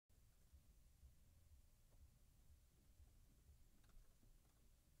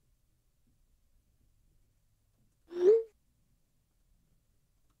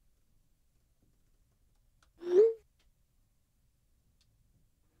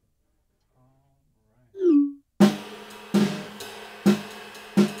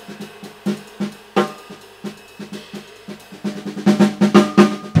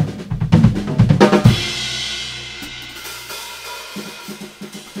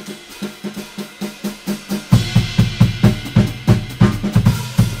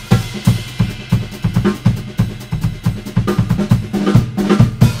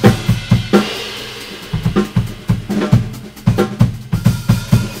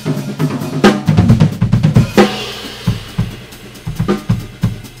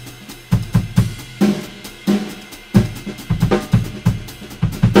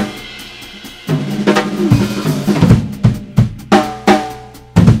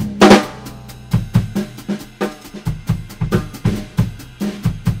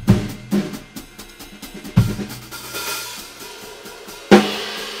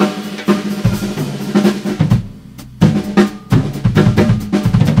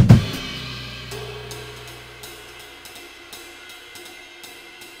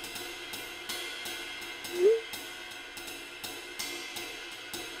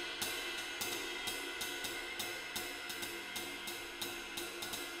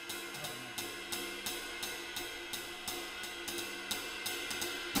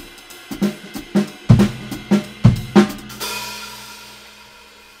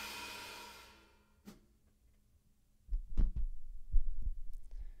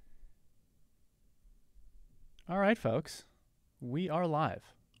All right, folks, we are live.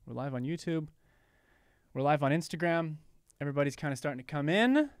 We're live on YouTube. We're live on Instagram. Everybody's kind of starting to come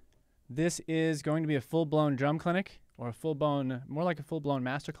in. This is going to be a full-blown drum clinic, or a full-blown, more like a full-blown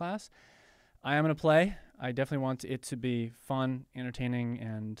masterclass. I am going to play. I definitely want it to be fun, entertaining,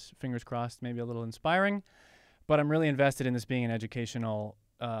 and fingers crossed, maybe a little inspiring. But I'm really invested in this being an educational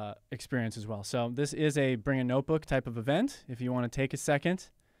experience as well. So this is a bring a notebook type of event. If you want to take a second,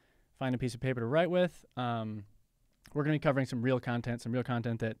 find a piece of paper to write with. We're going to be covering some real content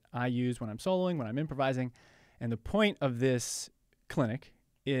that I use when I'm soloing, when I'm improvising. And the point of this clinic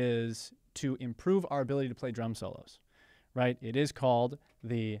is to improve our ability to play drum solos, right? It is called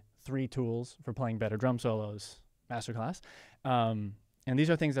the 3 Tools for Playing Better Drum Solos Masterclass. And these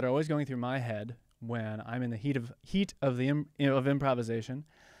are things that are always going through my head when I'm in the heat of improvisation,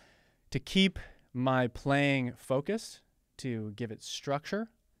 to keep my playing focused, to give it structure,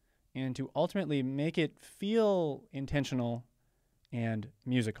 and to ultimately make it feel intentional and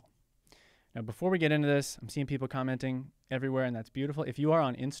musical. Now, before we get into this, I'm seeing people commenting everywhere, and that's beautiful. If you are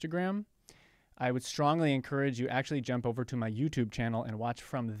on Instagram, I would strongly encourage you actually jump over to my YouTube channel and watch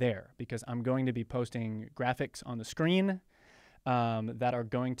from there, because I'm going to be posting graphics on the screen that are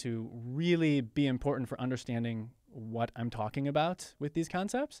going to really be important for understanding what I'm talking about with these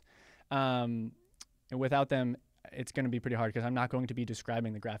concepts. And without them, it's going to be pretty hard, because I'm not going to be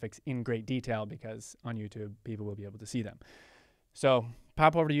describing the graphics in great detail, because on YouTube, people will be able to see them. So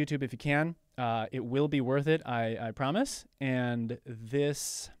pop over to YouTube if you can. It will be worth it, I promise. And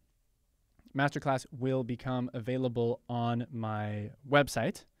this masterclass will become available on my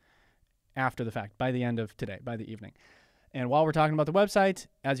website after the fact, by the end of today, by the evening. And while we're talking about the website,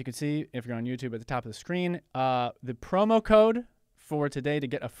 as you can see, if you're on YouTube at the top of the screen, the promo code for today to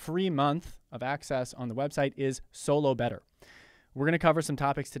get a free month of access on the website is Solo Better. We're going to cover some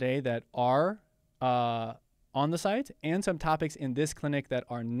topics today that are on the site, and some topics in this clinic that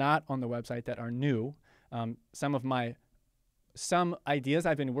are not on the website, that are new. Some ideas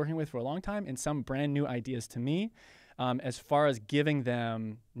I've been working with for a long time, and some brand new ideas to me, as far as giving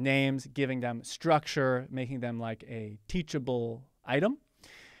them names, giving them structure, making them like a teachable item.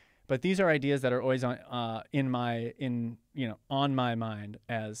 But these are ideas that are always on on my mind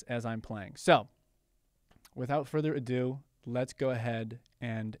as I'm playing. So, without further ado, let's go ahead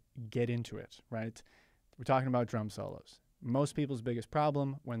and get into it, right? We're talking about drum solos. Most people's biggest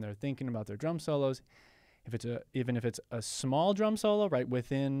problem when they're thinking about their drum solos, even if it's a small drum solo, right,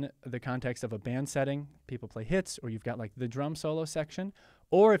 within the context of a band setting, people play hits, or you've got like the drum solo section,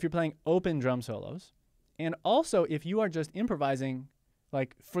 or if you're playing open drum solos, and also if you are just improvising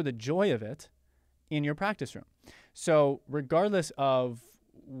like for the joy of it in your practice room. So regardless of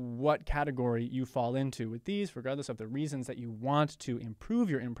what category you fall into with these, regardless of the reasons that you want to improve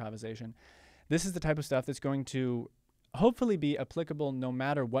your improvisation, this is the type of stuff that's going to hopefully be applicable no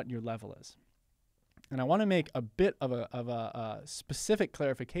matter what your level is. And I want to make a bit of a specific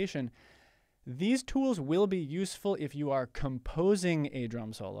clarification. These tools will be useful if you are composing a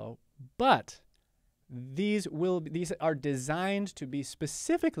drum solo, but these are designed to be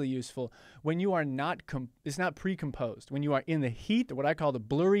specifically useful when you are it's not pre-composed, when you are in the heat, what I call the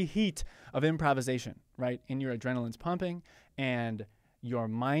blurry heat of improvisation, right? And your adrenaline's pumping, and your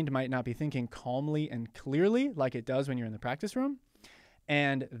mind might not be thinking calmly and clearly like it does when you're in the practice room.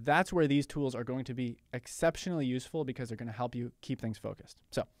 And that's where these tools are going to be exceptionally useful, because they're going to help you keep things focused.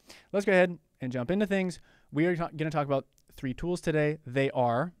 So let's go ahead and jump into things. We are going to talk about 3 tools today. They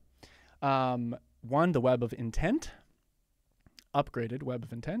are, 1, the web of intent, upgraded web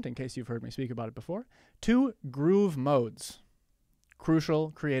of intent, in case you've heard me speak about it before. 2, groove modes,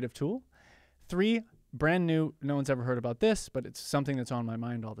 crucial creative tool. 3, brand new, no one's ever heard about this, but it's something that's on my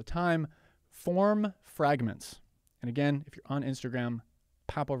mind all the time, form fragments. And again, if you're on Instagram,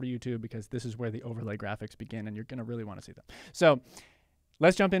 pop over to YouTube, because this is where the overlay graphics begin, and you're going to really want to see them. So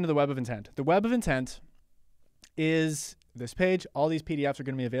let's jump into the web of intent. The web of intent is this page. All these PDFs are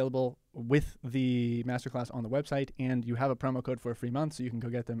going to be available with the masterclass on the website, and you have a promo code for a free month, so you can go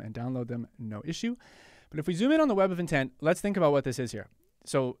get them and download them, no issue. But if we zoom in on the web of intent, let's think about what this is here.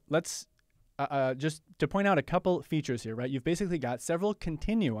 So let's just to point out a couple features here, right? You've basically got several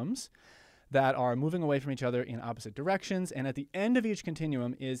continuums that are moving away from each other in opposite directions, and at the end of each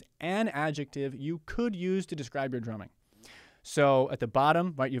continuum is an adjective you could use to describe your drumming. So at the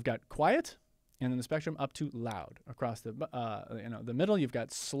bottom, right, you've got quiet, and then the spectrum up to loud. Across the middle, you've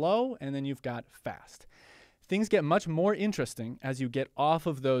got slow, and then you've got fast. Things get much more interesting as you get off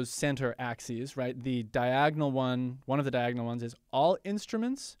of those center axes, right? The diagonal one of the diagonal ones is all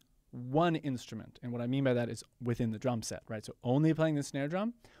instruments, one instrument. And what I mean by that is within the drum set, right? So only playing the snare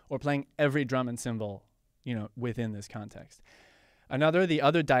drum, or playing every drum and cymbal within this context. The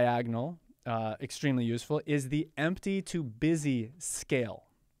other diagonal, extremely useful, is the empty to busy scale.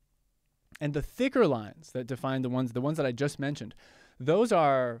 And the thicker lines that define the ones that I just mentioned, those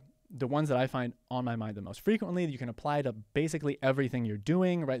are the ones that I find on my mind the most frequently. You can apply to basically everything you're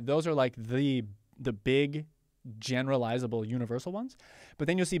doing, right? Those are like the big generalizable universal ones. But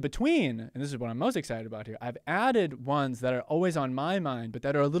then you'll see between, and this is what I'm most excited about here, I've added ones that are always on my mind, but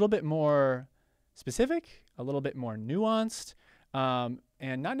that are a little bit more specific, a little bit more nuanced,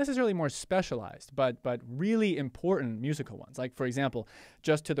 and not necessarily more specialized, but really important musical ones. Like, for example,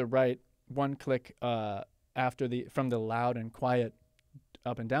 just to the right, one click from the loud and quiet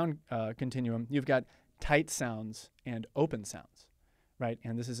up and down continuum, you've got tight sounds and open sounds, right?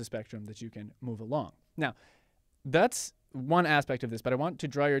 And this is a spectrum that you can move along. Now, that's one aspect of this, but I want to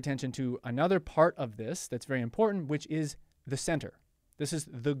draw your attention to another part of this that's very important, which is the center. This is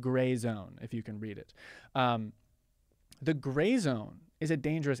the gray zone, if you can read it. The gray zone is a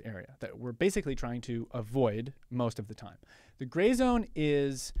dangerous area that we're basically trying to avoid most of the time. The gray zone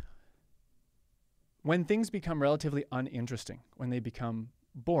is when things become relatively uninteresting, when they become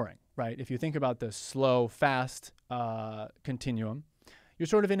boring, right? If you think about the slow, fast continuum, you're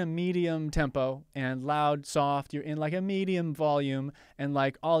sort of in a medium tempo, and loud, soft, you're in like a medium volume, and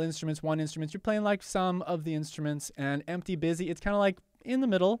like all instruments, one instrument, you're playing like some of the instruments, and empty, busy, it's kind of like in the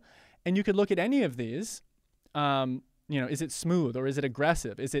middle. And you could look at any of these, is it smooth or is it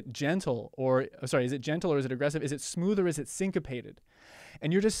aggressive? Is it gentle or is it aggressive? Is it smooth or is it syncopated?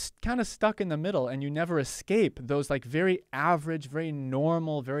 And you're just kind of stuck in the middle, and you never escape those like very average, very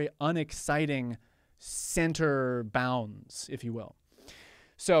normal, very unexciting center bounds, if you will.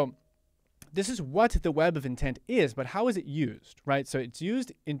 So this is what the web of intent is, but how is it used, right? So it's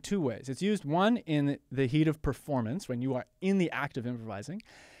used in two ways. It's used, one, in the heat of performance, when you are in the act of improvising.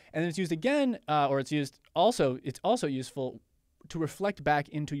 And then it's used again, it's also useful to reflect back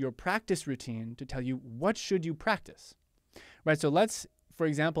into your practice routine to tell you what should you practice, right? So let's, for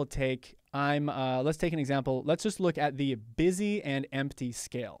example, take an example. Let's just look at the busy and empty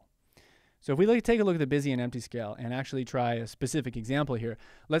scale. So if we take a look at the busy and empty scale and actually try a specific example here,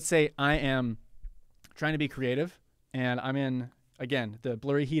 let's say I am trying to be creative and I'm in, again, the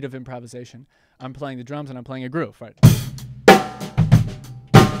blurry heat of improvisation. I'm playing the drums and I'm playing a groove, right?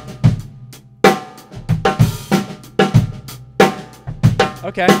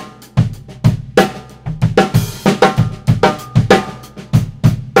 Okay.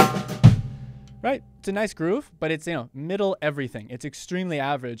 Right? It's a nice groove, but it's, middle everything. It's extremely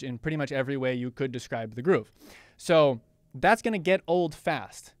average in pretty much every way you could describe the groove. So that's going to get old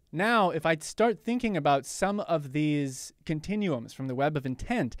fast. Now, if I start thinking about some of these continuums from the web of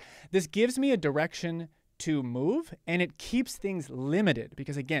intent, this gives me a direction to move, and it keeps things limited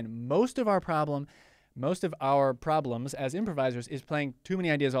because, again, most of our problems as improvisers is playing too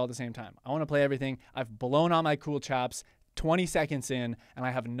many ideas all at the same time. I want to play everything. I've blown all my cool chops 20 seconds in, and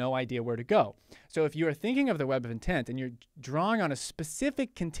I have no idea where to go. So if you are thinking of the web of intent and you're drawing on a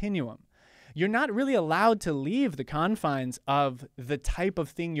specific continuum, you're not really allowed to leave the confines of the type of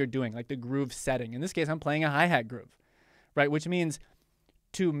thing you're doing, like the groove setting. In this case, I'm playing a hi-hat groove, right? Which means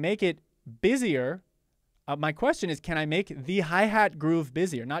to make it busier, my question is, can I make the hi-hat groove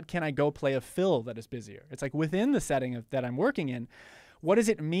busier? Not can I go play a fill that is busier. It's like within the setting that I'm working in, what does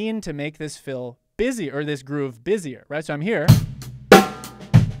it mean to make this fill busier, or this groove busier, right? So I'm here.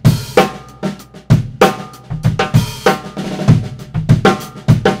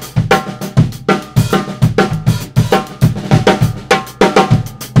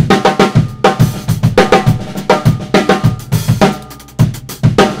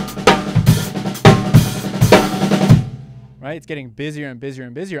 Right? It's getting busier and busier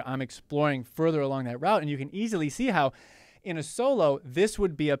and busier. I'm exploring further along that route, and you can easily see how in a solo, this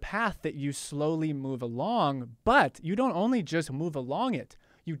would be a path that you slowly move along, but you don't only just move along it,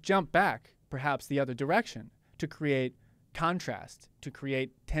 you jump back, perhaps the other direction, to create contrast, to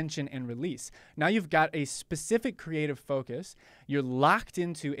create tension and release. Now you've got a specific creative focus, you're locked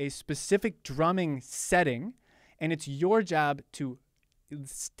into a specific drumming setting, and it's your job to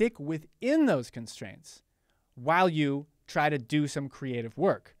stick within those constraints while you try to do some creative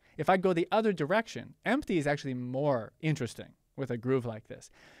work. If I go the other direction, empty is actually more interesting with a groove like this.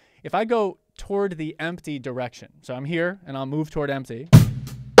 If I go toward the empty direction, so I'm here and I'll move toward empty.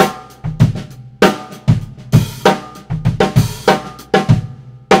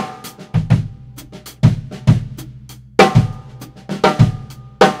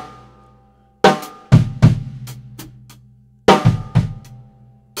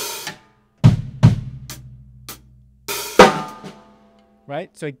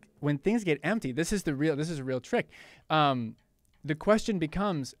 right? So when things get empty, this is a real trick. The question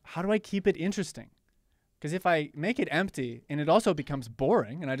becomes, how do I keep it interesting? Because if I make it empty and it also becomes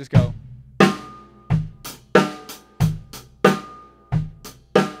boring and I just go,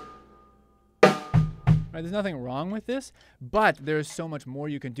 right, there's nothing wrong with this, but there's so much more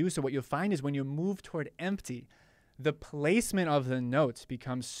you can do. So what you'll find is when you move toward empty, the placement of the notes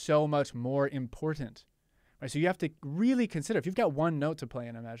becomes so much more important. Right? So you have to really consider, if you've got one note to play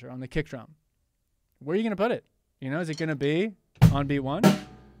in a measure on the kick drum, where are you going to put it? You know, is it going to be on beat 1?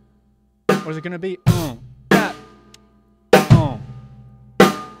 Or is it going to be that,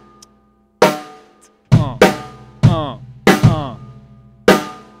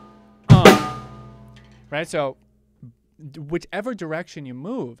 right? So whichever direction you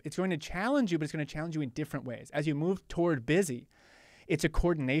move, it's going to challenge you, but it's going to challenge you in different ways. As you move toward busy, it's a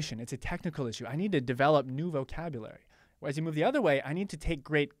coordination. It's a technical issue. I need to develop new vocabulary. As you move the other way, I need to take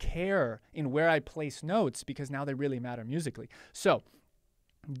great care in where I place notes because now they really matter musically. So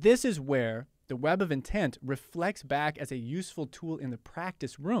this is where the web of intent reflects back as a useful tool in the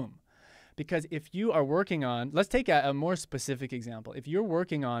practice room. Because if you are working on, let's take a more specific example. If you're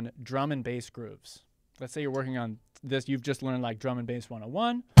working on drum and bass grooves, let's say you're working on this, you've just learned like drum and bass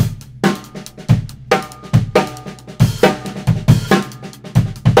 101.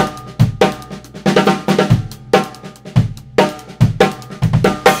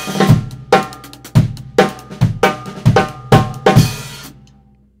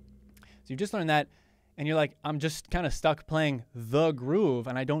 So you just learned that, and you're like, I'm just kind of stuck playing the groove,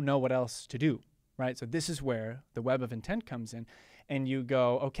 and I don't know what else to do, right? So this is where the web of intent comes in, and you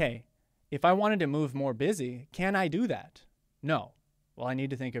go, okay, if I wanted to move more busy, can I do that? No. Well, I need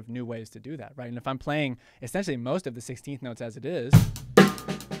to think of new ways to do that, right? And if I'm playing essentially most of the 16th notes as it is,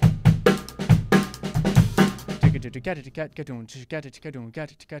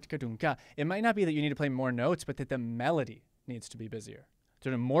 it might not be that you need to play more notes, but that the melody needs to be busier.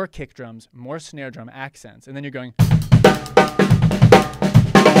 So more kick drums, more snare drum accents, and then you're going.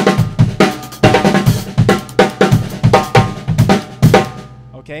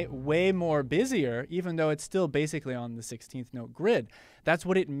 Okay, way more busier, even though it's still basically on the 16th note grid. That's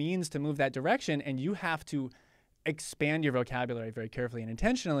what it means to move that direction, and you have to expand your vocabulary very carefully and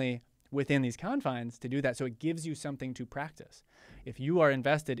intentionally within these confines to do that, so it gives you something to practice. If you are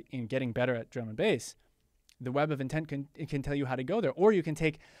invested in getting better at drum and bass, the web of intent can tell you how to go there. Or you can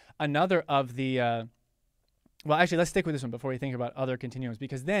take another of the, well, actually, let's stick with this one before we think about other continuums,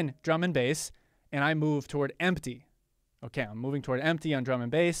 because then drum and bass, and I move toward empty. Okay, I'm moving toward empty on drum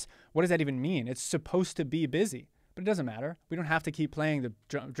and bass. What does that even mean? It's supposed to be busy, but it doesn't matter. We don't have to keep playing the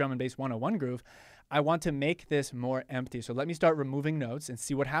drum and bass 101 groove. I want to make this more empty. So let me start removing notes and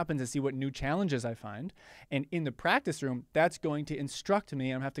see what happens and see what new challenges I find. And in the practice room, that's going to instruct me.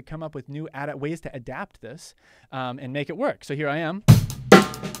 I'm going to have to come up with new ways to adapt this and make it work. So here I am.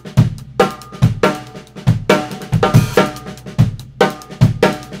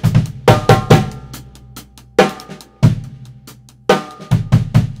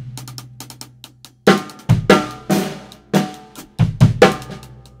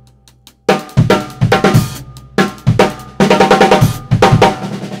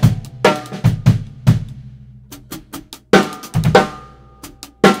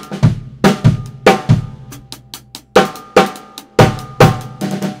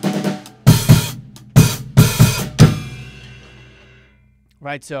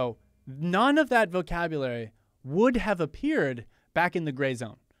 Right, so none of that vocabulary would have appeared back in the gray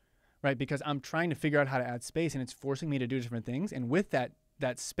zone, right? Because I'm trying to figure out how to add space, and it's forcing me to do different things. And with that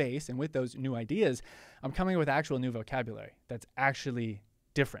space and with those new ideas, I'm coming up with actual new vocabulary that's actually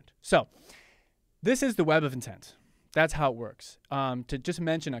different. So this is the web of intent. That's how it works. To just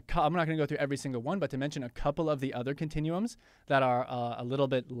mention I'm not going to go through every single one, but to mention a couple of the other continuums that are a little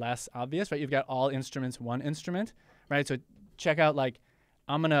bit less obvious, right? You've got all instruments, one instrument, right? So check out like,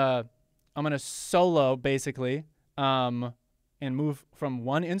 I'm gonna solo basically and move from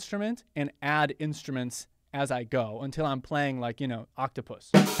one instrument and add instruments as I go until I'm playing like, you know, octopus,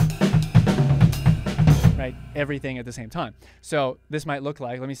 right? Everything at the same time. So this might look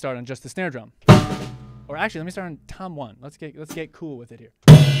like, let me start on just the snare drum, or actually let me start on tom 1. Let's get cool with it here.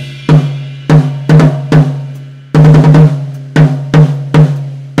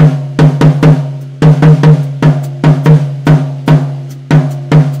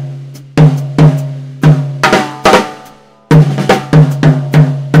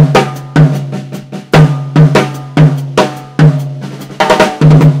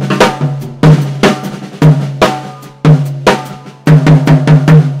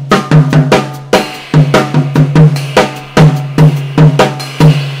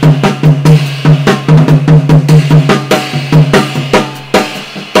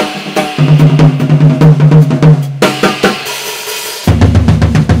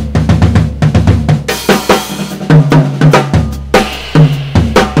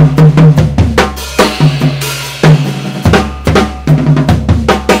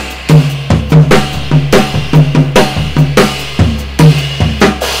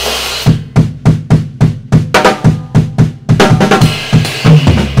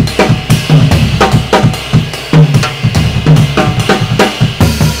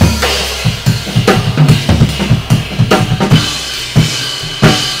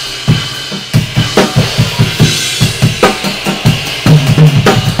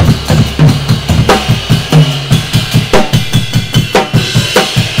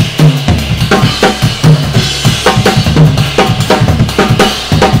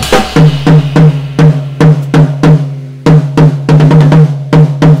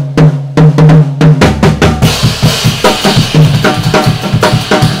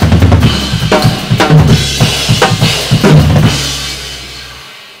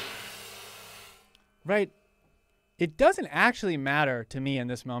 it doesn't actually matter to me in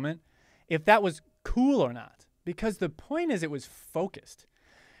this moment if that was cool or not, because the point is it was focused.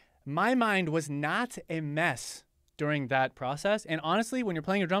 My mind was not a mess during that process. And honestly, when you're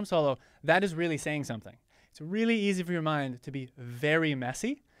playing a drum solo, that is really saying something. It's really easy for your mind to be very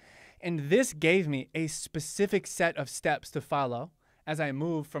messy. And this gave me a specific set of steps to follow as I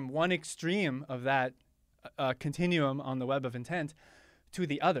move from one extreme of that continuum on the web of intent to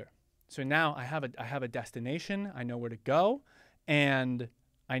the other. So now I have a destination, I know where to go, and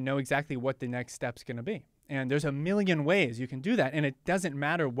I know exactly what the next step's going to be. And there's a million ways you can do that, and it doesn't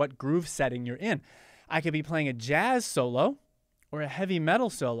matter what groove setting you're in. I could be playing a jazz solo or a heavy metal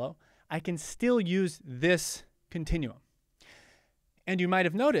solo. I can still use this continuum. And you might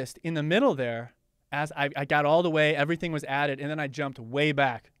have noticed in the middle there, as I got all the way, everything was added, and then I jumped way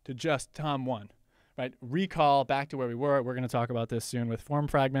back to just Tom 1, right? Recall back to where we were. We're going to talk about this soon with form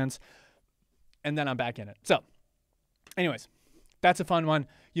fragments, and then I'm back in it. So anyways, that's a fun one.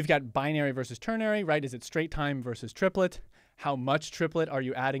 You've got binary versus ternary, right? Is it straight time versus triplet? How much triplet are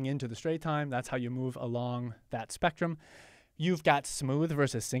you adding into the straight time? That's how you move along that spectrum. You've got smooth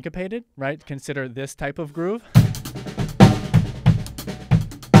versus syncopated, right? Consider this type of groove.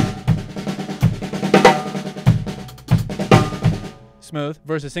 Smooth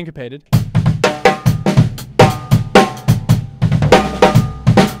versus syncopated.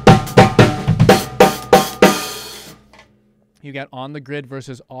 You get on the grid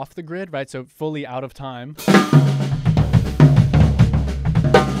versus off the grid, right? So fully out of time.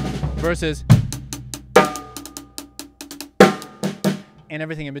 Versus and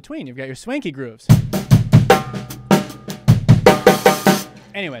everything in between. You've got your swanky grooves.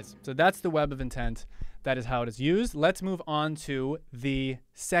 Anyways, so that's the web of intent. That is how it is used. Let's move on to the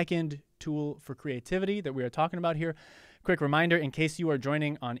second tool for creativity that we are talking about here. Quick reminder, in case you are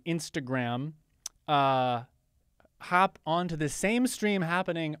joining on Instagram, hop onto the same stream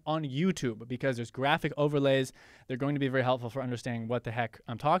happening on YouTube because there's graphic overlays. They're going to be very helpful for understanding what the heck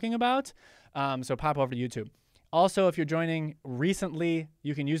I'm talking about. So pop over to YouTube. Also, if you're joining recently,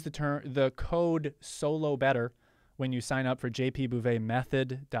 you can use the code SOLOBETTER when you sign up for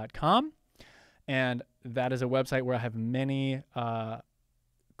jpbouvetmethod.com. And that is a website where I have many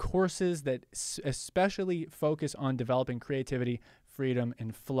courses that especially focus on developing creativity, freedom,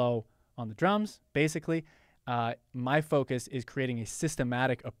 and flow on the drums. Basically, my focus is creating a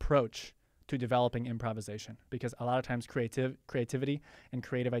systematic approach to developing improvisation, because a lot of times creativity and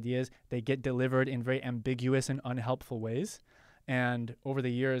creative ideas, they get delivered in very ambiguous and unhelpful ways. And over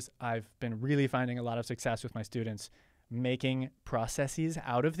the years, I've been really finding a lot of success with my students making processes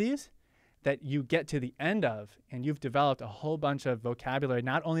out of these that you get to the end of, and you've developed a whole bunch of vocabulary,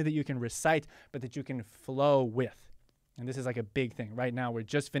 not only that you can recite, but that you can flow with. And this is like a big thing. Right now, we're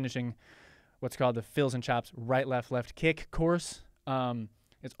just finishing what's called the Fills and Chops right, left kick course.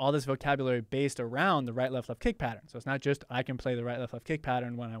 It's all this vocabulary based around the right, left kick pattern. So it's not just I can play the right, left kick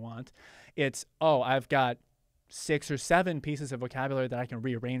pattern when I want. It's, oh, I've got 6 or 7 pieces of vocabulary that I can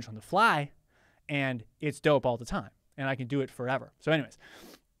rearrange on the fly, and it's dope all the time, and I can do it forever. So anyways,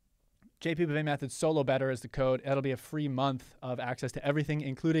 JP Bouvet Method Solo Better is the code. It'll be a free month of access to everything,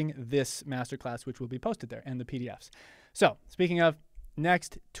 including this masterclass, which will be posted there, and the PDFs. So speaking of,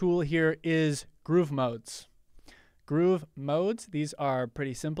 next tool here is groove modes. Groove modes, these are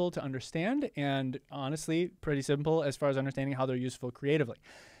pretty simple to understand, and honestly, pretty simple as far as understanding how they're useful creatively.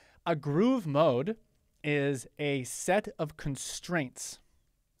 A groove mode is a set of constraints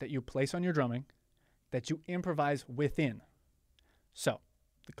that you place on your drumming that you improvise within. So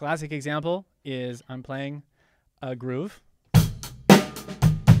the classic example is I'm playing a groove,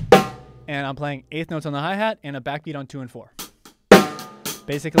 and I'm playing 8th notes on the hi-hat and a backbeat on 2 and 4.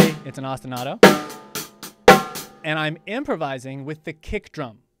 Basically, it's an ostinato. And I'm improvising with the kick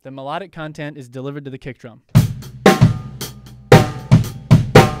drum. The melodic content is delivered to the kick drum.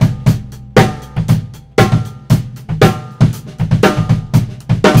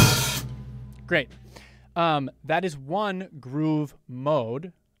 Great. That is one groove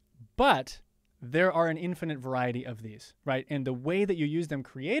mode, but there are an infinite variety of these, right? And the way that you use them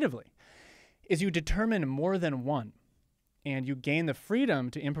creatively is you determine more than one, and you gain the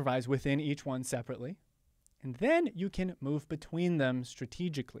freedom to improvise within each one separately. And then you can move between them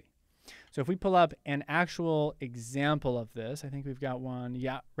strategically. So if we pull up an actual example of this, I think we've got one,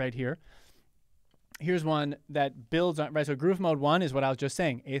 yeah, right here. Here's one that builds on, right, so groove mode 1 is what I was just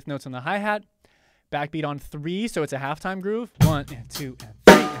saying. 8th notes on the hi-hat, backbeat on 3, so it's a halftime groove. 1 and 2 and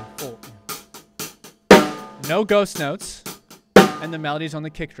 3 and 4. No ghost notes, and the melody's on the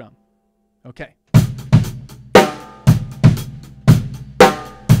kick drum. Okay.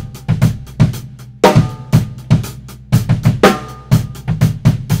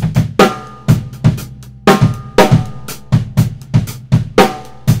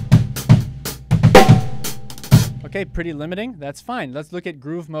 Okay, pretty limiting. That's fine. Let's look at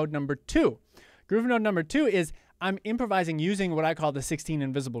groove mode number 2. Groove mode number 2 is I'm improvising using what I call the 16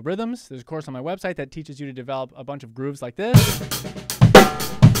 invisible rhythms. There's a course on my website that teaches you to develop a bunch of grooves like this.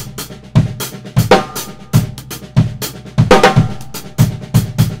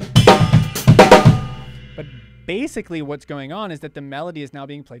 But basically what's going on is that the melody is now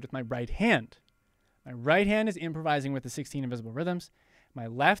being played with my right hand. My right hand is improvising with the 16 invisible rhythms. My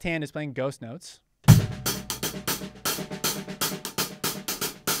left hand is playing ghost notes.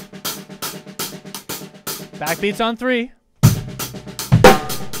 Backbeats on 3.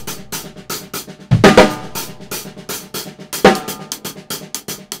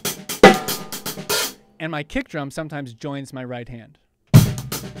 And my kick drum sometimes joins my right hand.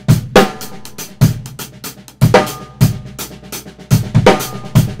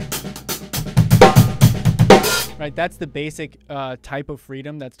 Right, that's the basic type of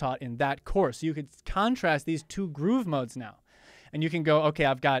freedom that's taught in that course. You could contrast these two groove modes now. And you can go, okay,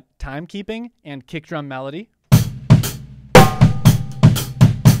 I've got timekeeping and kick drum melody.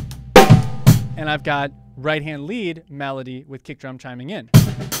 And I've got right hand lead melody with kick drum chiming in.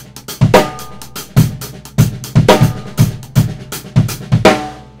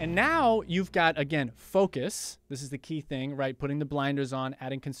 And now you've got, again, focus. This is the key thing, right? Putting the blinders on,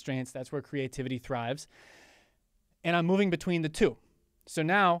 adding constraints. That's where creativity thrives. And I'm moving between the two. So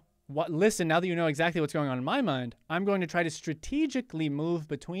now, listen, now that you know exactly what's going on in my mind, I'm going to try to strategically move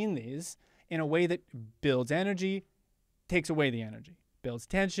between these in a way that builds energy, takes away the energy, builds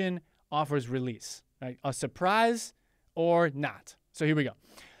tension, offers release, right? A surprise or not. So here we go.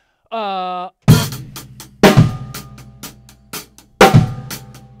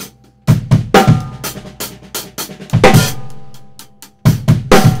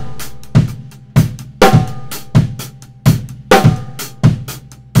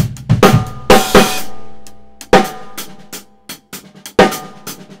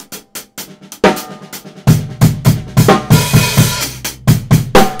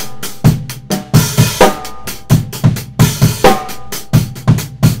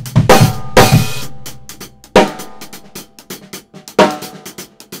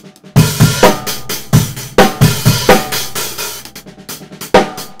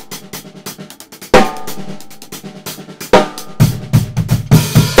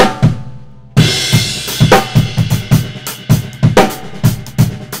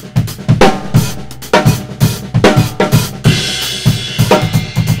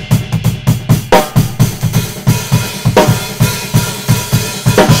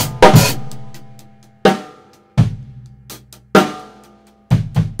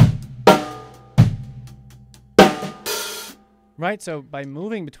 Right, so by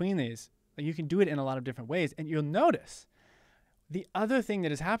moving between these, you can do it in a lot of different ways. And you'll notice the other thing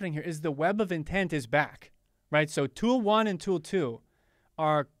that is happening here is the web of intent is back, right? So tool 1 and tool 2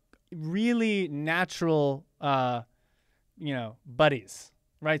 are really natural, buddies,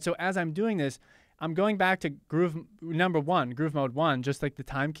 right? So as I'm doing this, I'm going back to groove mode 1, just like the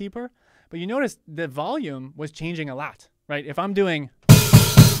timekeeper. But you notice the volume was changing a lot, right? If I'm doing,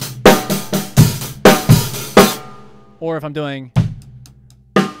 or if I'm doing,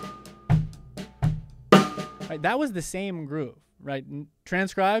 right, that was the same groove, right?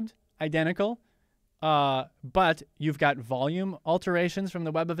 Transcribed, identical, but you've got volume alterations from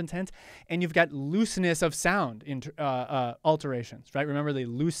the web of intent, and you've got looseness of sound in alterations, right? Remember the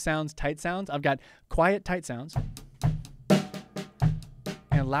loose sounds, tight sounds? I've got quiet, tight sounds,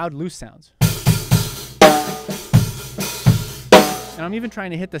 and loud, loose sounds. And I'm even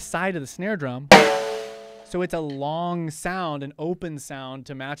trying to hit the side of the snare drum, so it's a long sound, an open sound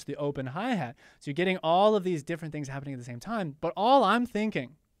to match the open hi-hat. So you're getting all of these different things happening at the same time, but all I'm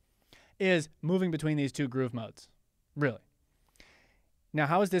thinking is moving between these two groove modes, really. Now,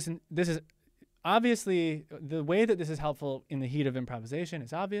 how is this? This is obviously, the way that this is helpful in the heat of improvisation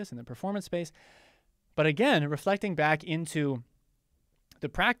is obvious in the performance space. But again, reflecting back into the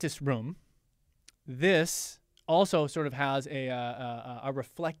practice room, this also sort of has a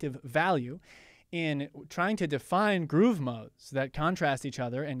reflective value in trying to define groove modes that contrast each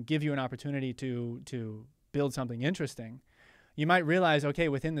other and give you an opportunity to build something interesting. You might realize, okay,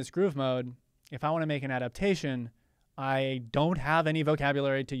 within this groove mode, if I want to make an adaptation, I don't have any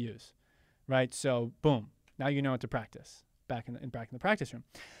vocabulary to use, right? So boom, now you know what to practice back in the practice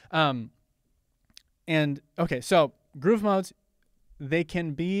room. And okay, so groove modes, they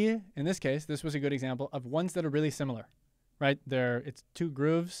can be, in this case, this was a good example of ones that are really similar, right? It's two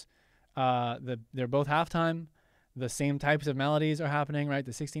grooves. They're both halftime. The same types of melodies are happening, right?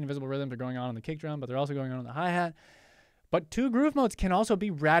 The 16 invisible rhythms are going on the kick drum, but they're also going on the hi-hat. But 2 groove modes can also be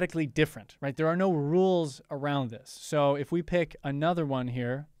radically different, right? There are no rules around this. So if we pick another one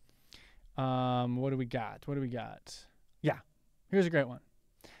here, what do we got? What do we got? Yeah, here's a great one.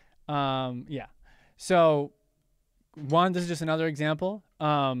 Yeah. So this is just another example.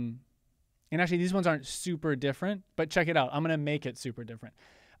 And actually, these ones aren't super different, but check it out. I'm going to make it super different.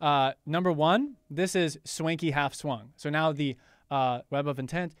 Number 1, this is swanky half swung. So now the web of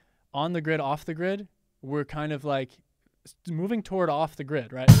intent on the grid, off the grid, we're kind of like moving toward off the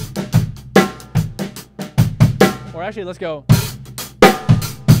grid, right? Or actually, let's go.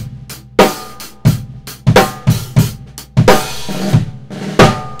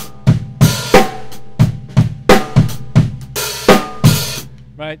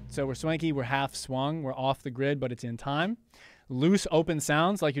 Right, so we're swanky, we're half swung, we're off the grid, but it's in time. Loose open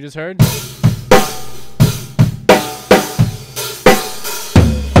sounds, like you just heard.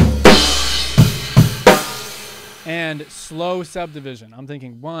 And slow subdivision. I'm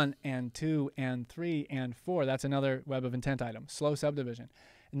thinking 1 and 2 and 3 and 4. That's another web of intent item, slow subdivision.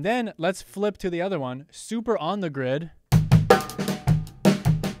 And then let's flip to the other one, super on the grid.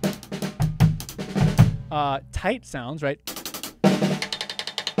 Tight sounds, right?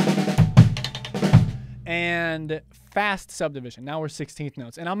 And fast subdivision. Now we're 16th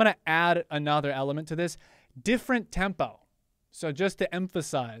notes. And I'm going to add another element to this, different tempo. So just to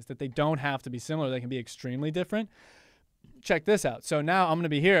emphasize that they don't have to be similar, they can be extremely different. Check this out. So now I'm going to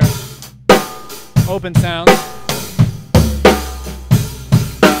be here, open sounds.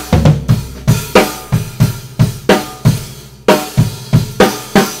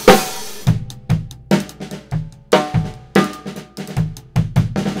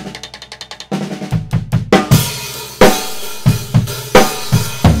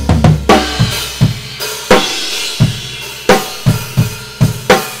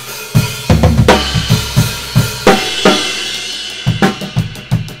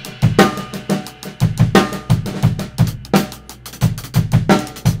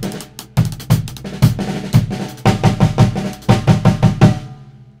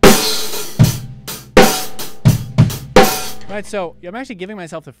 Right, so I'm actually giving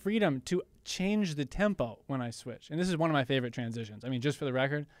myself the freedom to change the tempo when I switch. And this is one of my favorite transitions. I mean, just for the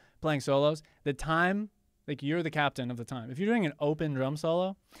record, playing solos, the time, like you're the captain of the time. If you're doing an open drum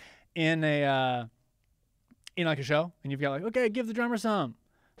solo in like a show, and you've got like, okay, give the drummer some,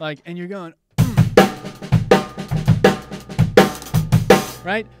 like, and you're going,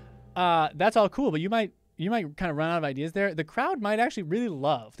 right? That's all cool, but you might kind of run out of ideas there. The crowd might actually really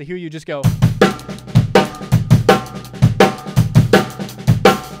love to hear you just go.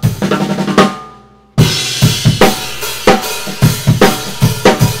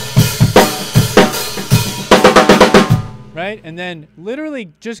 Right? And then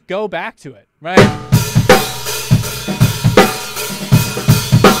literally just go back to it, right?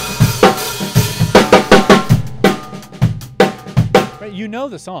 Right? You know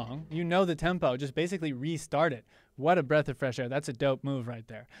the song, you know the tempo, just basically restart it. What a breath of fresh air. That's a dope move right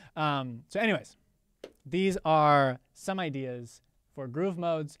there. So anyways, these are some ideas for groove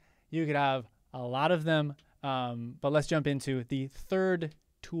modes. You could have a lot of them, but let's jump into the third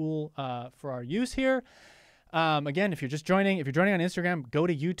tool for our use here. Again, if you're joining on Instagram, go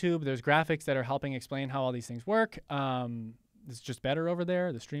to YouTube. There's graphics that are helping explain how all these things work. It's just better over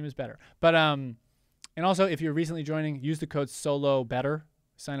there. The stream is better. But and also, if you're recently joining, use the code SOLOBETTER.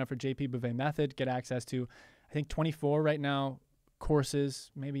 Sign up for JP Bouvet Method. Get access to, I think, 24 right now courses,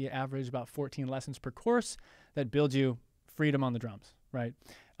 maybe average about 14 lessons per course that build you freedom on the drums, right?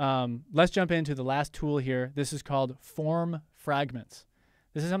 Let's jump into the last tool here. This is called form fragments.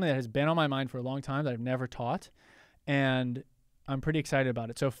 This is something that has been on my mind for a long time that I've never taught, and I'm pretty excited about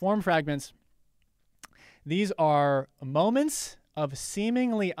it. So form fragments, these are moments of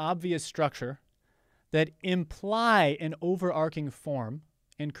seemingly obvious structure that imply an overarching form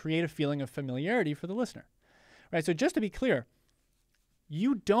and create a feeling of familiarity for the listener. Right? So just to be clear,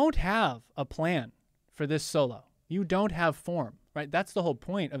 you don't have a plan for this solo. You don't have form, right? That's the whole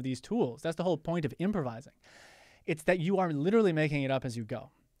point of these tools. That's the whole point of improvising. It's that you are literally making it up as you go.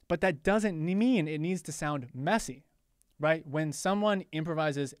 But that doesn't mean it needs to sound messy, right? When someone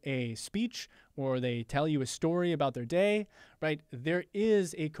improvises a speech or they tell you a story about their day, right, there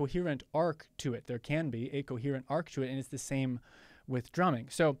is a coherent arc to it. There can be a coherent arc to it, and it's the same with drumming.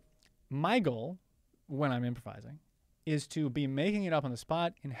 So my goal when I'm improvising is to be making it up on the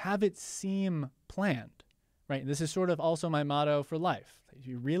spot and have it seem planned, right? This is sort of also my motto for life.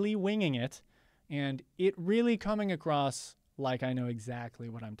 You're really winging it, and it really coming across like I know exactly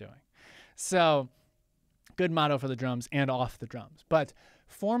what I'm doing. So good motto for the drums and off the drums. But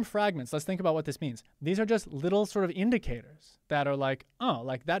form fragments, let's think about what this means. These are just little sort of indicators that are like, oh,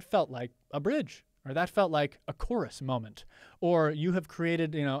 like that felt like a bridge, or that felt like a chorus moment. Or you have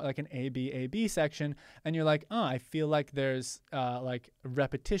created, you know, like an A-B section, and you're like, oh, I feel like there's like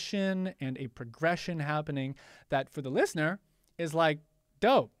repetition and a progression happening that for the listener is like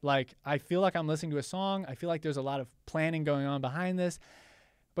dope. Like, I feel like I'm listening to a song. I feel like there's a lot of planning going on behind this.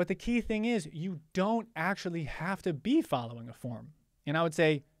 But the key thing is you don't actually have to be following a form. And I would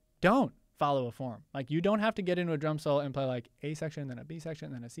say, don't follow a form. Like, you don't have to get into a drum solo and play like A section, then a B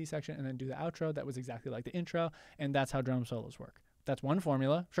section, then a C section, and then do the outro. That was exactly like the intro. And that's how drum solos work. That's one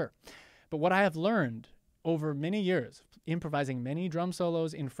formula, sure. But what I have learned over many years, improvising many drum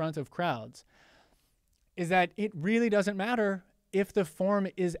solos in front of crowds, is that it really doesn't matter if the form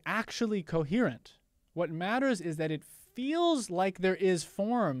is actually coherent. What matters is that it feels like there is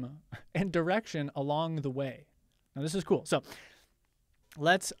form and direction along the way. Now, this is cool. So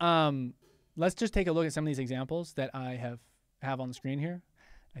let's just take a look at some of these examples that I have on the screen here.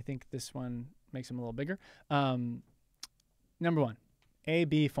 I think this one makes them a little bigger. Number one,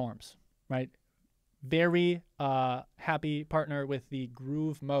 A-B forms, right? Very happy partner with the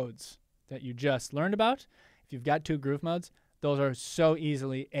groove modes that you just learned about. If you've got 2 groove modes, those are so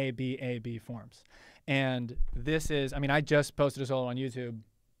easily A-B forms. And this is, I mean, I just posted a solo on YouTube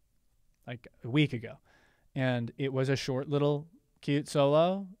like a week ago, and it was a short little cute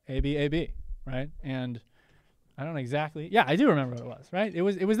solo, A-B, right? And I don't know exactly, yeah, I do remember what it was, right? It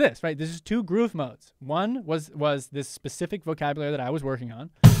was this, right? This is 2 groove modes. One was this specific vocabulary that I was working on.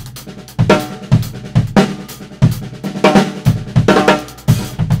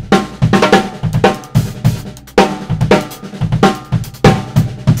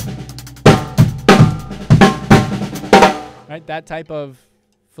 Right, that type of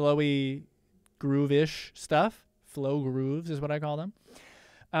flowy, groove-ish stuff. Flow grooves is what I call them.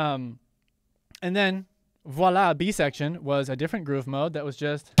 And then, voila, B section was a different groove mode that was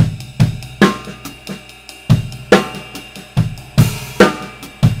just...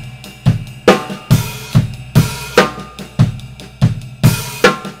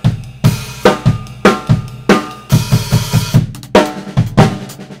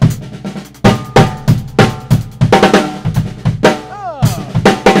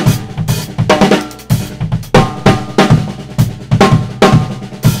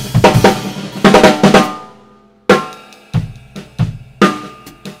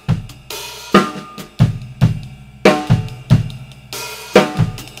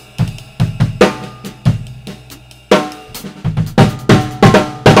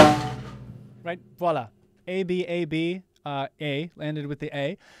 Right, voila, A-B, A landed with the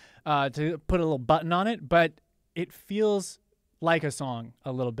A to put a little button on it, but it feels like a song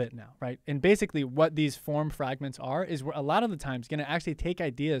a little bit now, right? And basically what these form fragments are is we're a lot of the times going to actually take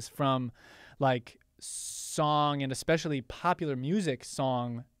ideas from like song and especially popular music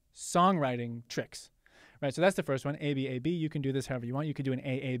songwriting tricks, right? So that's the first one, A-B. You can do this however you want. You could do an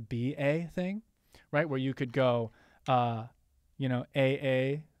A-A-B-A thing, right? Where you could go, you know,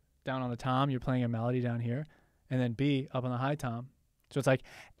 A down on the tom, you're playing a melody down here, and then B up on the high tom. So it's like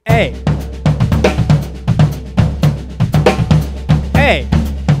A, A,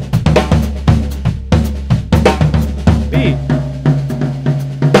 B,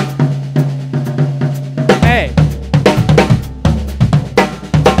 A.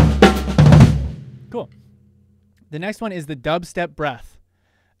 Cool. The next one is the dubstep breath.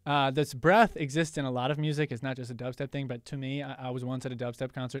 This breath exists in a lot of music. It's not just a dubstep thing, but to me, I was once at a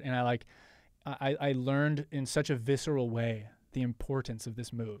dubstep concert, and I learned in such a visceral way the importance of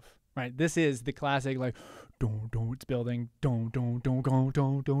this move. Right? This is the classic, like, don't, it's building, don't, go, don't,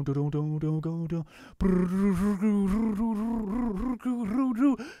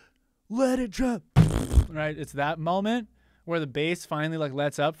 let it drop. Right? It's that moment where the bass finally like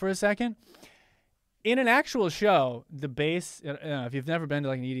lets up for a second. In an actual show, the bass, if you've never been to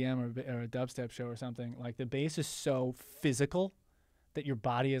like an EDM or a dubstep show or something, like the bass is so physical that your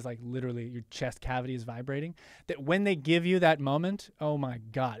body is like literally, your chest cavity is vibrating, that when they give you that moment, oh my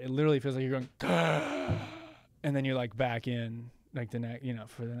God, it literally feels like you're going, and then you're like back in like the next, you know,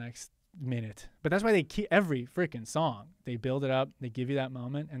 for the next minute. But that's why they keep every freaking song. They build it up, they give you that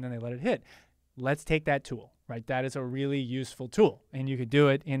moment, and then they let it hit. Let's take that tool. Right, that is a really useful tool, and you could do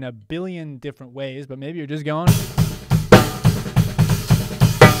it in a billion different ways, but maybe you're just going.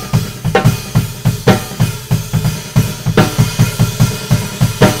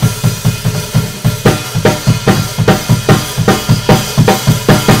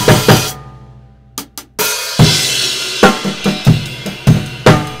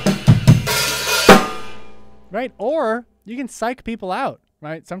 Right, or you can psych people out.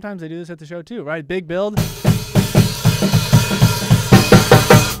 right? Sometimes they do this at the show too, right? Big build.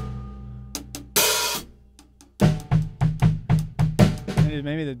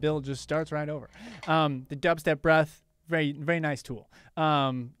 Maybe the build just starts right over. The dubstep breath, very, very nice tool.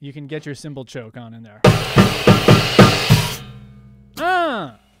 You can get your cymbal choke on in there.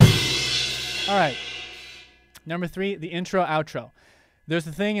 All right. Number 3, the intro, outro. There's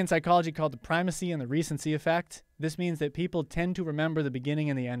a thing in psychology called the primacy and the recency effect. This means that people tend to remember the beginning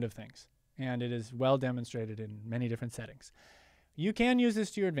and the end of things, and it is well demonstrated in many different settings. You can use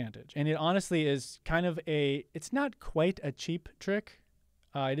this to your advantage, and it honestly is kind of it's not quite a cheap trick.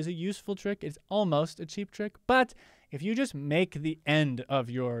 It is a useful trick. It's almost a cheap trick, but if you just make the end of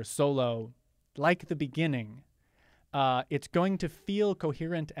your solo like the beginning, it's going to feel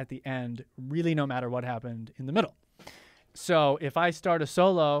coherent at the end, really no matter what happened in the middle. So if I start a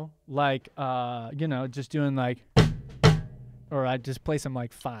solo like, just doing like, or I just play some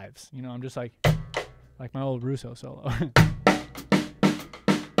like 5s, I'm just like my old Russo solo.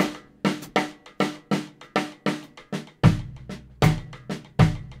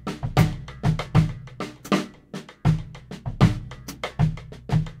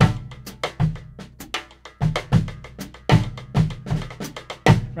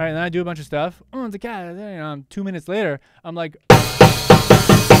 Right, and then I do a bunch of stuff. Oh, it's a cat. 2 minutes later, I'm like,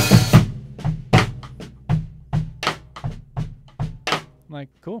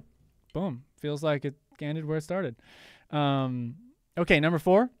 cool, boom. Feels like it ended where it started. Okay, number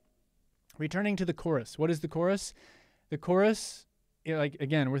 4, returning to the chorus. What is the chorus? The chorus,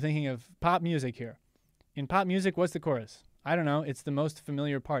 again, we're thinking of pop music here. In pop music, what's the chorus? I don't know. It's the most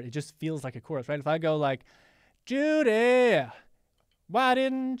familiar part. It just feels like a chorus, right? If I go like, Judy, why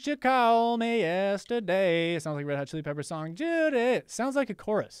didn't you call me yesterday? It sounds like a Red Hot Chili Peppers song. Judy. It sounds like a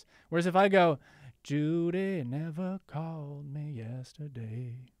chorus. Whereas if I go, Judy never called me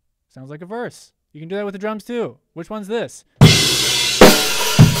yesterday, sounds like a verse. You can do that with the drums too. Which one's this?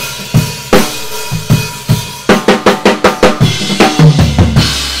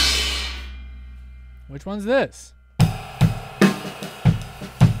 Which one's this?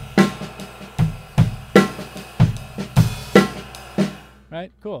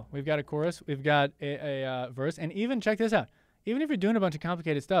 Right, cool. We've got a chorus, we've got a verse, and even check this out. Even if you're doing a bunch of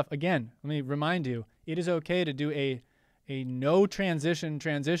complicated stuff, again, let me remind you, it is okay to do a no transition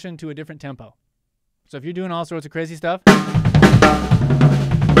to a different tempo. So if you're doing all sorts of crazy stuff,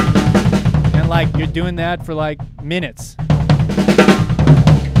 and like you're doing that for like minutes,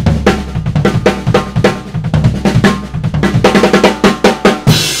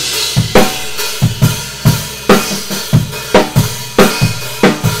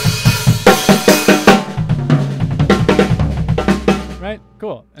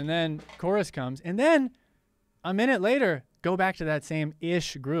 cool. And then chorus comes, and then a minute later, go back to that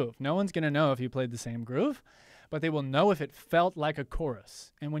same-ish groove. No one's going to know if you played the same groove, but they will know if it felt like a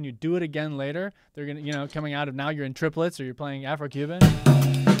chorus. And when you do it again later, they're going to, coming out of now you're in triplets or you're playing Afro-Cuban,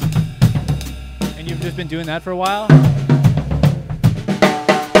 and you've just been doing that for a while.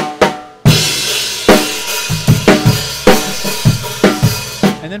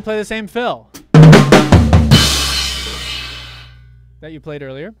 And then play the same fill that you played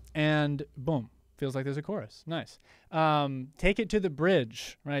earlier, and boom, feels like there's a chorus. Nice. Take it to the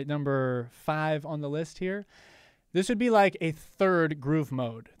bridge, right? Number 5 on the list here. This would be like a third groove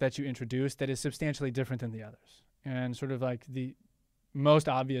mode that you introduce that is substantially different than the others. And sort of like the most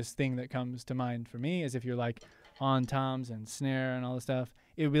obvious thing that comes to mind for me is if you're like on toms and snare and all this stuff,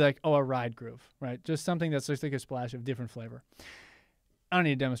 it would be like, a ride groove, right? Just something that's just like a splash of different flavor. I don't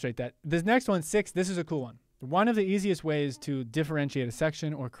need to demonstrate that. This next one, 6, this is a cool one. One of the easiest ways to differentiate a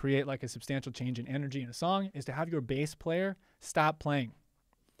section or create like a substantial change in energy in a song is to have your bass player stop playing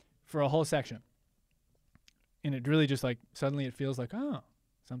for a whole section. And it really just like, suddenly it feels like, oh,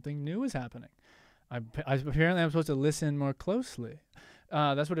 something new is happening. Apparently I'm supposed to listen more closely.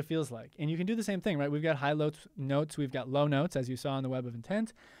 That's what it feels like. And you can do the same thing, right? We've got high notes, we've got low notes, as you saw in the Web of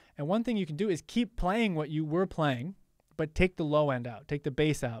Intent. And one thing you can do is keep playing what you were playing, but take the low end out, take the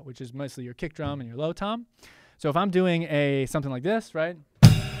bass out, which is mostly your kick drum and your low tom. So if I'm doing something like this, right?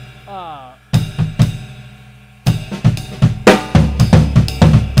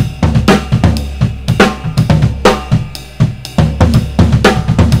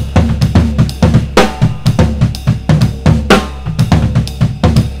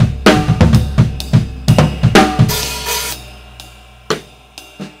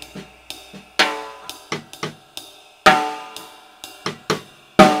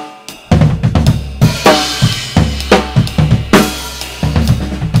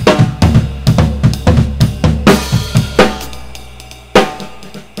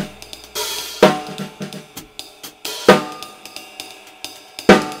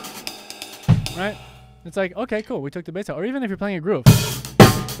 It's like, okay, cool, we took the bass out. Or even if you're playing a groove.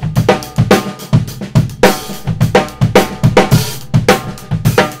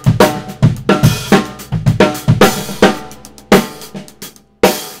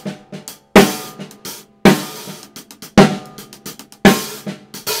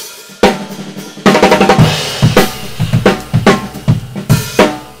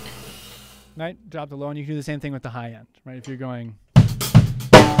 Right? Drop the low, and you can do the same thing with the high end, right? If you're going...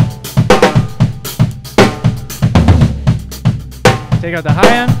 Take out the high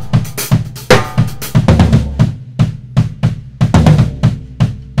end.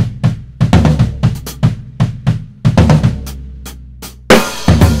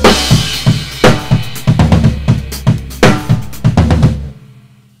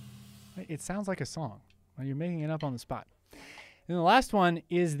 It sounds like a song. You're making it up on the spot. And the last one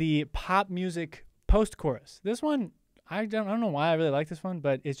is the pop music post-chorus. This one, I don't know why I really like this one,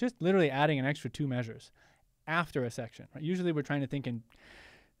 but it's just literally adding an extra 2 measures after a section. Right? Usually we're trying to think in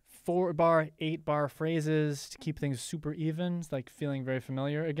 4-bar, 8-bar phrases to keep things super even. It's like feeling very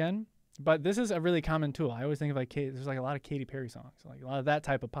familiar again. But this is a really common tool. I always think of like, there's like a lot of Katy Perry songs, like a lot of that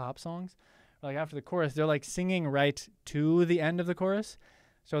type of pop songs. Like after the chorus, they're like singing right to the end of the chorus.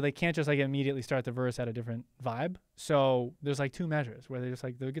 So they can't just like immediately start the verse at a different vibe. So there's like 2 measures where they're just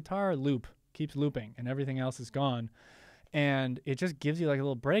like the guitar loop keeps looping and everything else is gone. And it just gives you like a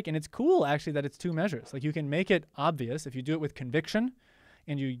little break. And it's cool actually that it's 2 measures. Like you can make it obvious if you do it with conviction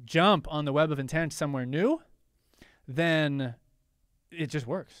and you jump on the web of intent somewhere new, then it just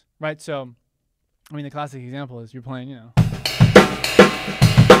works, right? So, I mean, the classic example is you're playing, you know.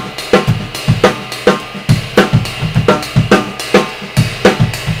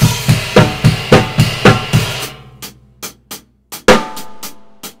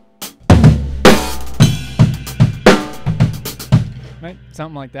 Right?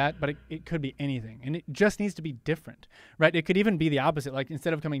 Something like that, but it could be anything. And it just needs to be different, right? It could even be the opposite. Like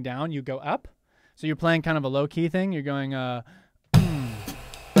instead of coming down, you go up. So you're playing kind of a low key thing. You're going, And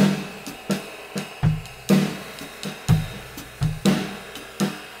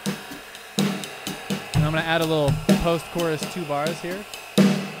I'm going to add a little post-chorus 2 bars here.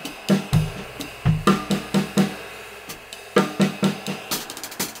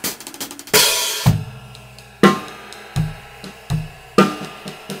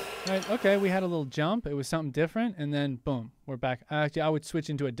 Right, okay, we had a little jump. It was something different, and then boom, we're back. Actually, I would switch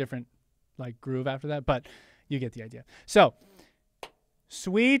into a different like groove after that, but you get the idea. So,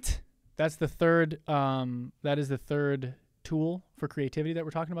 sweet. That's the third. That is the third tool for creativity that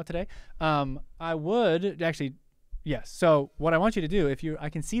we're talking about today. I would actually, yes. So what I want you to do, I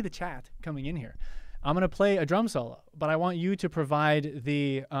can see the chat coming in here. I'm gonna play a drum solo, but I want you to provide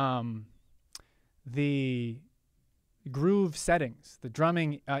the groove settings, the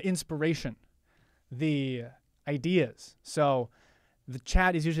drumming inspiration, the ideas. So the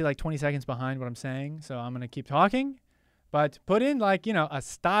chat is usually like 20 seconds behind what I'm saying. So I'm going to keep talking, but put in like, you know, a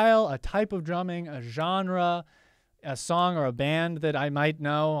style, a type of drumming, a genre, a song or a band that I might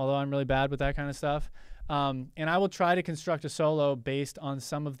know, although I'm really bad with that kind of stuff. And I will try to construct a solo based on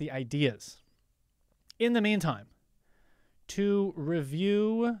some of the ideas. In the meantime, to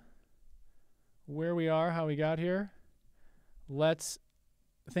review where we are, how we got here, let's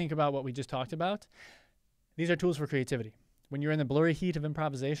think about what we just talked about. These are tools for creativity. When you're in the blurry heat of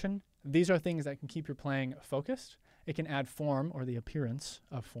improvisation, these are things that can keep your playing focused. It can add form or the appearance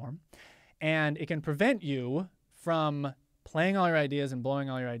of form. And it can prevent you from playing all your ideas and blowing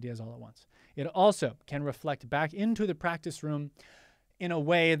all your ideas all at once. It also can reflect back into the practice room in a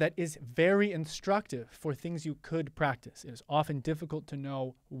way that is very instructive for things you could practice. It is often difficult to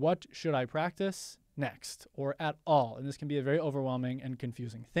know what should I practice next or at all. And this can be a very overwhelming and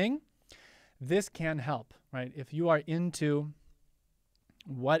confusing thing. This can help, right? If you are into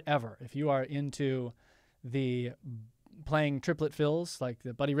whatever, if you are into the playing triplet fills, like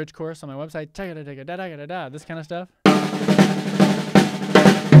the Buddy Rich course on my website, this kind of stuff.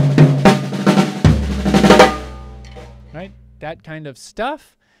 Right? That kind of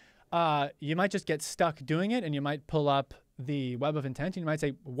stuff. You might just get stuck doing it and you might pull up the web of intent and you might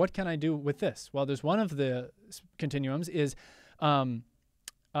say, what can I do with this? Well, there's one of the continuums is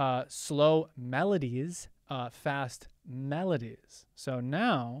slow melodies, fast melodies. So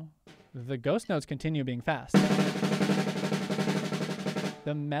now the ghost notes continue being fast.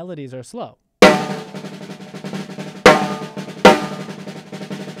 The melodies are slow.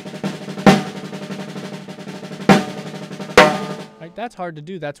 Right? That's hard to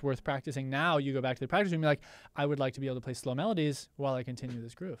do. That's worth practicing. Now you go back to the practice room and be like, I would like to be able to play slow melodies while I continue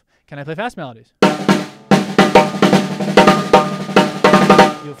this groove. Can I play fast melodies?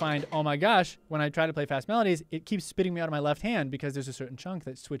 you'll find, oh my gosh, when I try to play fast melodies, it keeps spitting me out of my left hand because there's a certain chunk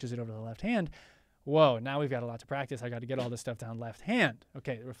that switches it over to the left hand. Whoa, now we've got a lot to practice. I got to get all this stuff down left hand.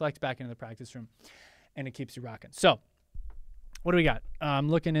 Okay, it reflects back into the practice room, and it keeps you rocking. So what do we got? I'm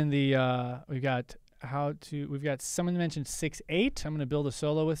looking in the, we've got someone mentioned 6/8. I'm going to build a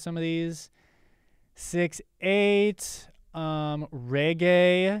solo with some of these. 6/8,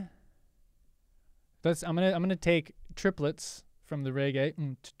 reggae. I'm gonna take triplets from the reggae.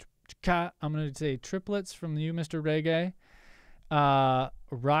 I'm gonna say triplets from you, Mr. Reggae.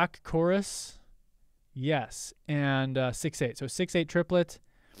 Rock chorus, yes, and 6/8. So 6/8 triplet,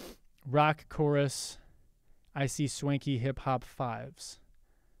 rock chorus. I see swanky hip hop 5s.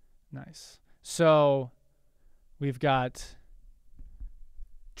 Nice. So we've got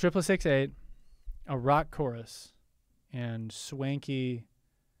triplet 6/8, a rock chorus, and swanky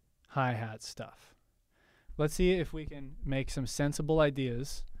hi-hat stuff. Let's see if we can make some sensible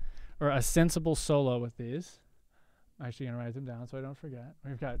ideas or a sensible solo with these. I'm actually going to write them down so I don't forget.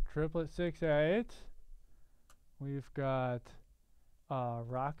 We've got triplet 6/8. We've got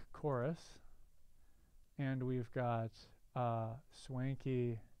rock chorus. And we've got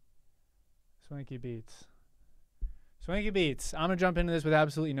swanky beats. Swanky beats. I'm going to jump into this with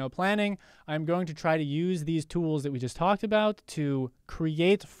absolutely no planning. I'm going to try to use these tools that we just talked about to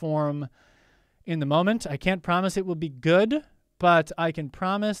create form in the moment. I can't promise it will be good, but I can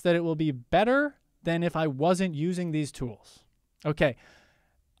promise that it will be better than if I wasn't using these tools. Okay,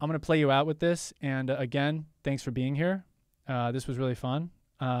 I'm going to play you out with this. And again, thanks for being here. This was really fun.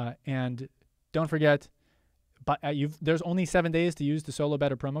 And don't forget, there's only 7 days to use the Solo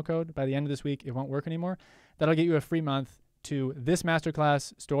Better promo code. By the end of this week, it won't work anymore. That'll get you a free month to this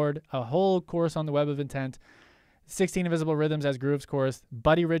masterclass stored, a whole course on the Web of Intent, 16 Invisible Rhythms as Grooves course,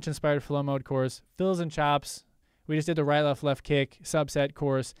 Buddy Rich Inspired Flow Mode course, Fills and Chops. We just did the right, left, left kick subset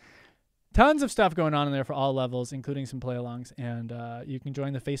course. Tons of stuff going on in there for all levels, including some play-alongs. And you can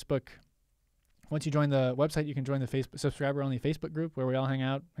join the Facebook. Once you join the website, you can join the Facebook subscriber-only Facebook group where we all hang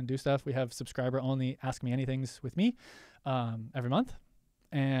out and do stuff. We have subscriber-only Ask Me Anythings with me every month.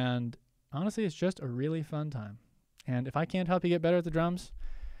 And honestly, it's just a really fun time. And if I can't help you get better at the drums,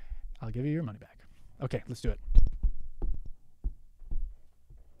 I'll give you your money back. Okay, let's do it.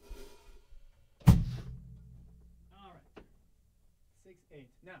 All right. 6/8.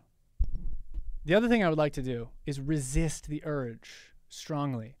 Now, the other thing I would like to do is resist the urge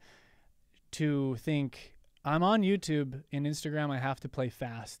strongly to think, I'm on YouTube and Instagram, I have to play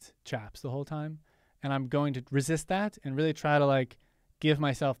fast chaps the whole time. And I'm going to resist that and really try to like give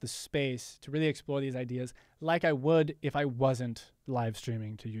myself the space to really explore these ideas like I would if I wasn't live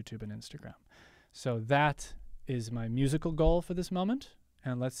streaming to YouTube and Instagram. So that is my musical goal for this moment.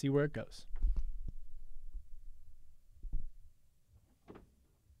 And let's see where it goes.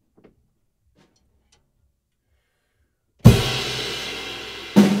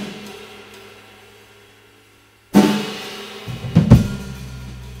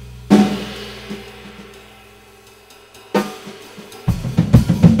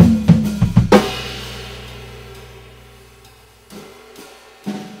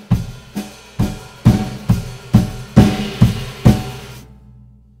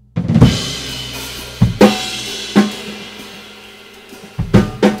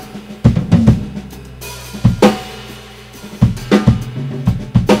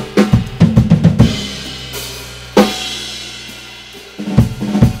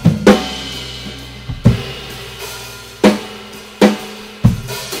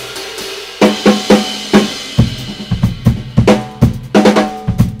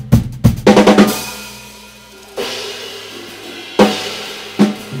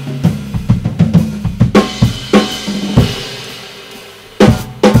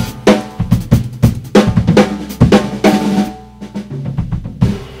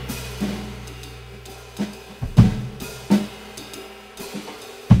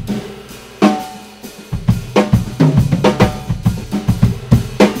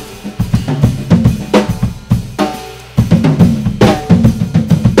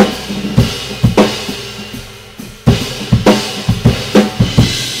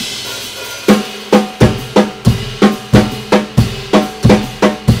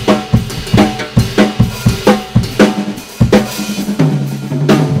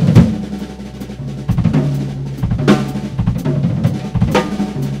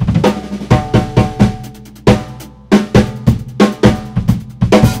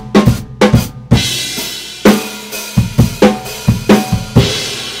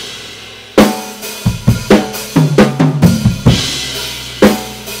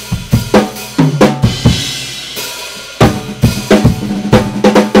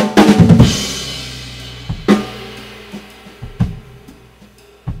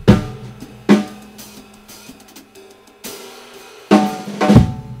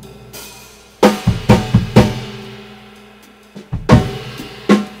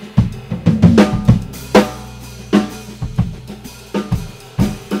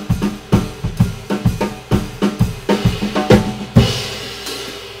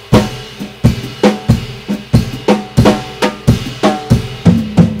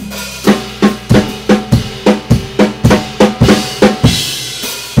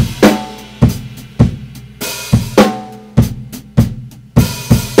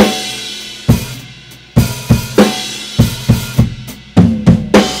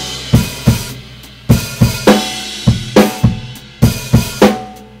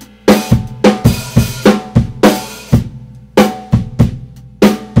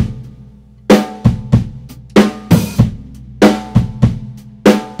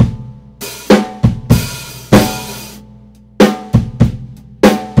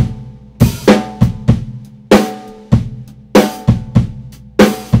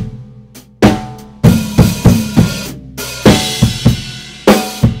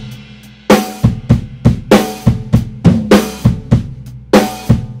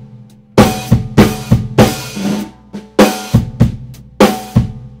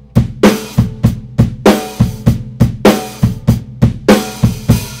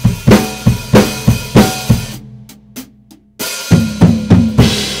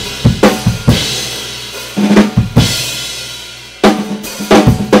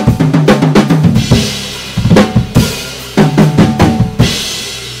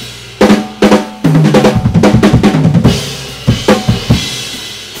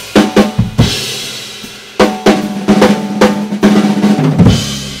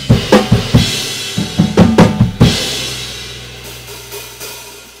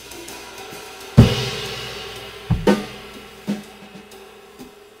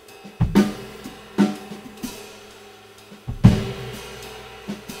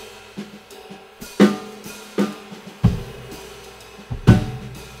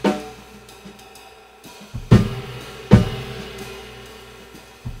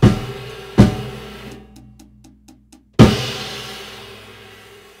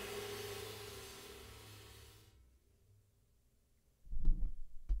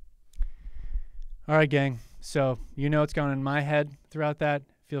 All right, gang. So you know what's going on in my head throughout that.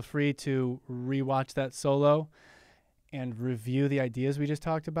 Feel free to rewatch that solo and review the ideas we just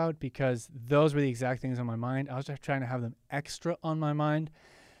talked about, because those were the exact things on my mind. I was just trying to have them extra on my mind.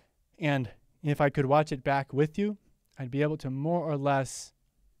 And if I could watch it back with you, I'd be able to more or less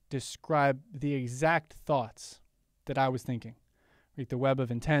describe the exact thoughts that I was thinking. Right? The web of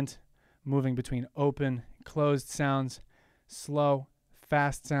intent, moving between open, closed sounds, slow,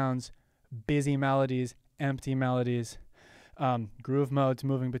 fast sounds, busy melodies, empty melodies, groove modes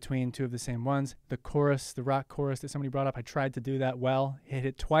moving between two of the same ones. The chorus, the rock chorus that somebody brought up, I tried to do that well. Hit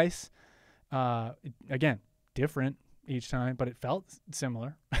it twice. Again, different each time, but it felt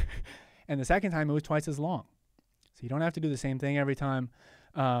similar. And the second time it was twice as long. So you don't have to do the same thing every time.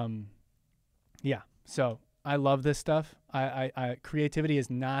 Yeah, so I love this stuff. Creativity is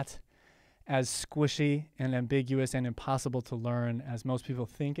not as squishy and ambiguous and impossible to learn as most people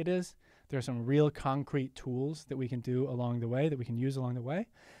think it is. There are some real concrete tools that we can do along the way, that we can use along the way.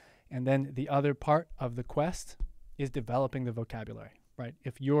 And then the other part of the quest is developing the vocabulary, right?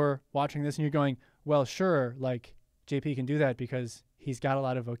 If you're watching this and you're going, well, sure, like JP can do that because he's got a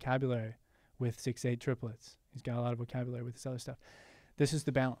lot of vocabulary with 6/8 triplets. He's got a lot of vocabulary with this other stuff. This is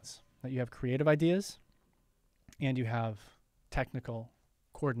the balance, that you have creative ideas and you have technical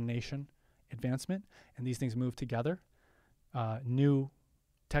coordination advancement, and these things move together. New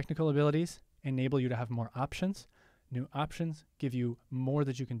technical abilities enable you to have more options. New options give you more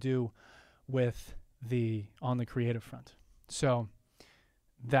that you can do with on the creative front. So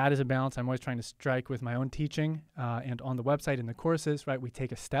that is a balance I'm always trying to strike with my own teaching, and on the website in the courses, right? We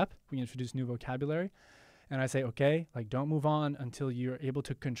take a step, we introduce new vocabulary, and I say, okay, like don't move on until you're able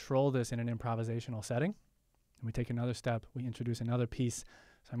to control this in an improvisational setting. And we take another step, we introduce another piece.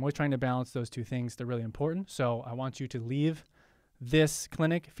 So I'm always trying to balance those two things. They're really important. So I want you to leave this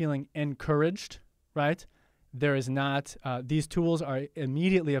clinic feeling encouraged, right? There is not, these tools are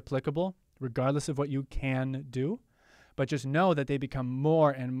immediately applicable regardless of what you can do, but just know that they become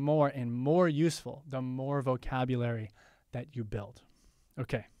more and more and more useful the more vocabulary that you build.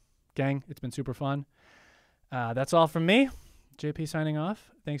 Okay, gang, it's been super fun. That's all from me. JP signing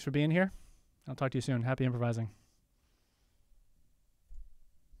off. Thanks for being here. I'll talk to you soon. Happy improvising.